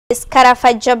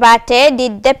Karafa Jobate, the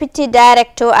Deputy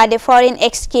Director at the Foreign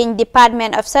Exchange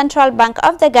Department of Central Bank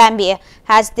of the Gambia,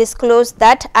 has disclosed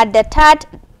that at the third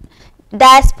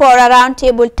Diaspora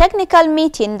Roundtable technical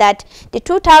meeting that the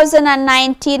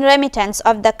 2019 remittance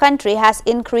of the country has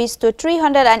increased to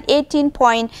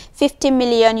 $318.50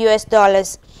 million US.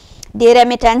 The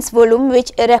remittance volume,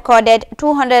 which recorded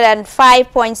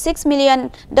 $205.6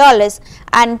 million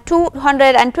and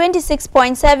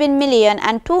 $226.7 million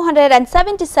and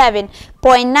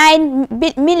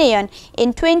 $277.9 million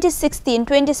in 2016,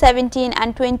 2017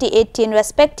 and 2018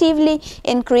 respectively,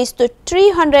 increased to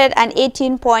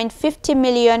 $318.50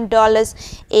 million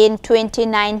in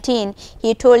 2019.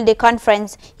 He told the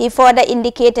conference. He further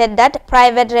indicated that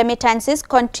private remittances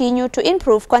continue to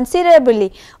improve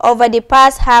considerably over the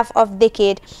past half of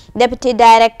decade. Deputy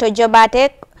Director Jobate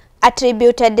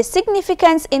attributed the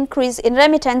significant increase in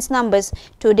remittance numbers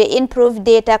to the improved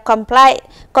data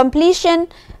completion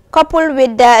coupled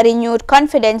with the renewed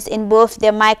confidence in both the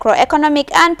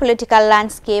microeconomic and political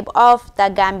landscape of the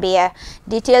Gambia.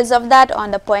 Details of that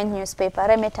on the Point newspaper.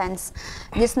 Remittance.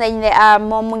 Gis nañ ne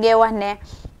moom mu ngi wax ne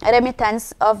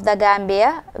remittance of the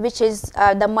Gambia, which is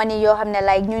the money yoo xam ne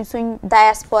like ñun suñ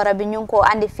diaspora bi ñu ngi ko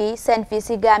andi fii seen fii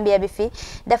si Gambia bi fii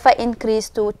dafa increase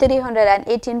to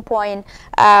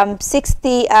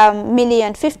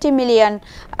 $318.50 million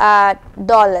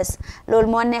dollars. Loolu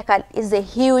moo nekk is a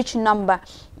huge number,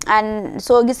 and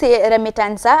so gisee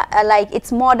remittance like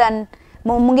it's more than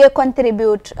mu ngi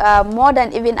contribute more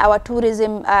than even our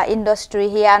tourism industry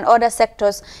here and other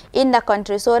sectors in the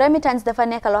country. So remittance dafa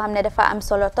nekk loo xam ne dafa am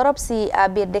solo torop si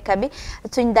biir dëkk bi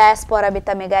suñ diaspora bi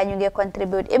tamit gaa ñu ngi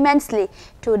contribute immensely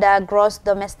to the gross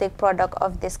domestic product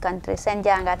of this country. Seen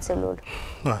jàngat si loolu.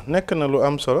 Nekk na lu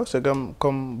am solo c'est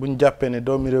comme buñ jàppee ne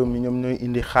doomi réew mi ñoom ñooy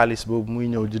indi xaalis boobu muy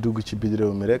ñëw di dugg ci biir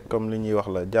réew mi rek, comme li ñuy wax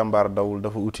la jàmbaar dawul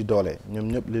dafa uti doole.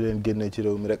 Ñoom ñëpp li leen génnee ci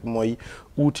réew mi rek mooy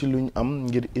uti luñ am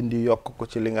ngir indi yokk ko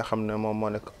ci li nga xam ne moom moo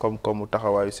nekk koom-koomu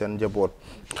taxawaayu seen njaboot.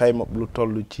 Xayma lu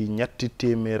toll ci ñetti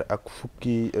téeméer ak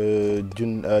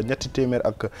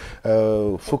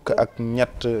fukk ak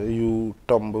ñett yu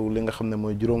tomb li nga xam ne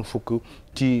mooy juróom fukk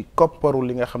ci kopparu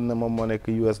li nga xam ne moom moo nekk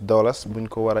US dollars buñ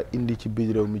ko war a indi ci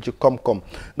biir réew mi ci koom-koom.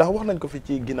 Ndax wax nañ ko fi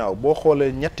ci ginnaaw boo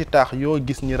xoolee ñetti taax yoo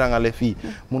gis ñi rangale fii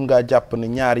mun ngaa jàpp ne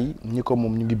ñaar yi ñi ko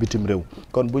moom ñu ngi bitim réew.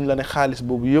 Kon buñ la ne xaalis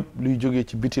boobu yëpp luy jógee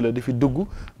ci biti la di fi dugg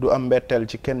du am mbetteel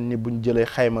ci kenn ñi buñ jëlee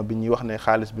xayma bi ñuy wax ne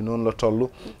xaalis bi noonu la toll.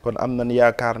 Kon am nañ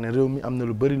yaakaar ne réew mi am na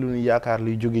lu bari lu ñuy yaakaar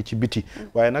luy jógee ci biti,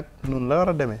 waaye nag noonu la war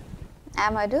a demee.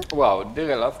 Amadou. waaw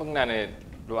dëgg la foog naa ne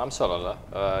lu am solo la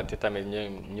te tamit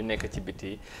ñu nekk ci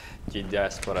biti ci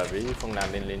diaspora bi foog naa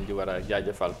dañ leen di war a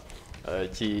jaajëfal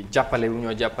ci jàppale bu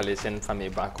ñoo jàppale seen famille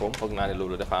back home. Foog naa ne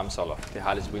loolu dafa am solo te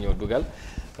xaalis bu ñoo dugal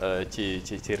ci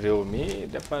réew mi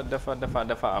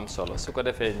dafa am solo. Su ko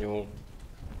defee ñu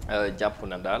jàpp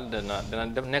na daal dana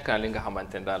def nekk na li nga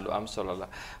xamante ne daal lu am solo la.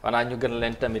 Wanaa ñu gën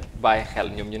leen tamit bàyyi xel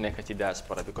ñoom ñu nekk ci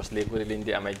diaspora bi, parce que léegi liñ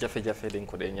di amay jafe-jafe dañ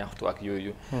ko dee ñaxtu ak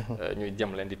yooyu. ñuy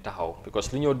jëm leen di taxaw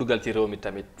because lu ñoo dugal ci réew mi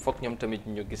tamit foog ñoom tamit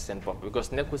ñu gis seen bopp,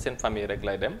 because nekkul seen famille rek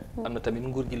lay dem. Am na tamit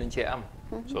nguur gi lañ cee am.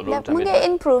 So loolu tamit mu ngi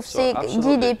improve si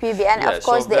GDP bi and of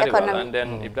course the economy. And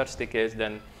then if that's the case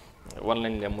then war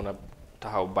nañ leen mun a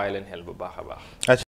taxaw bàyyi leen xel bu baax a baax.